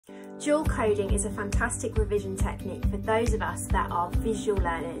Dual coding is a fantastic revision technique for those of us that are visual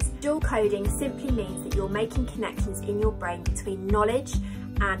learners. Dual coding simply means that you're making connections in your brain between knowledge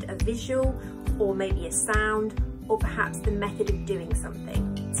and a visual, or maybe a sound, or perhaps the method of doing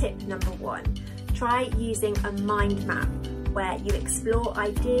something. Tip number 1, try using a mind map where you explore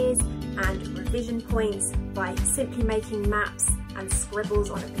ideas and revision points by simply making maps and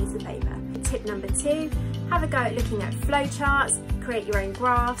scribbles on a piece of paper. Tip number 2, have a go at looking at flowcharts, create your own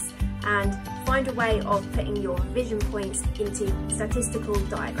graphs, and find a way of putting your revision points into statistical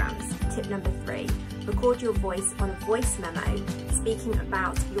diagrams. Tip number 3, record your voice on a voice memo speaking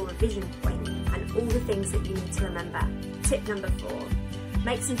about your revision point and all the things that you need to remember. Tip number 4,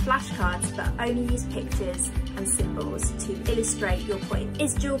 make some flashcards but only use pictures and symbols to illustrate your point.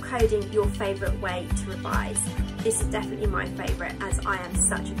 Is dual coding your favourite way to revise? This is definitely my favourite, as I am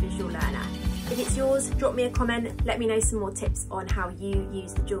such a visual learner. If it's yours, drop me a comment, let me know some more tips on how you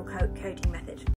use the dual coding method.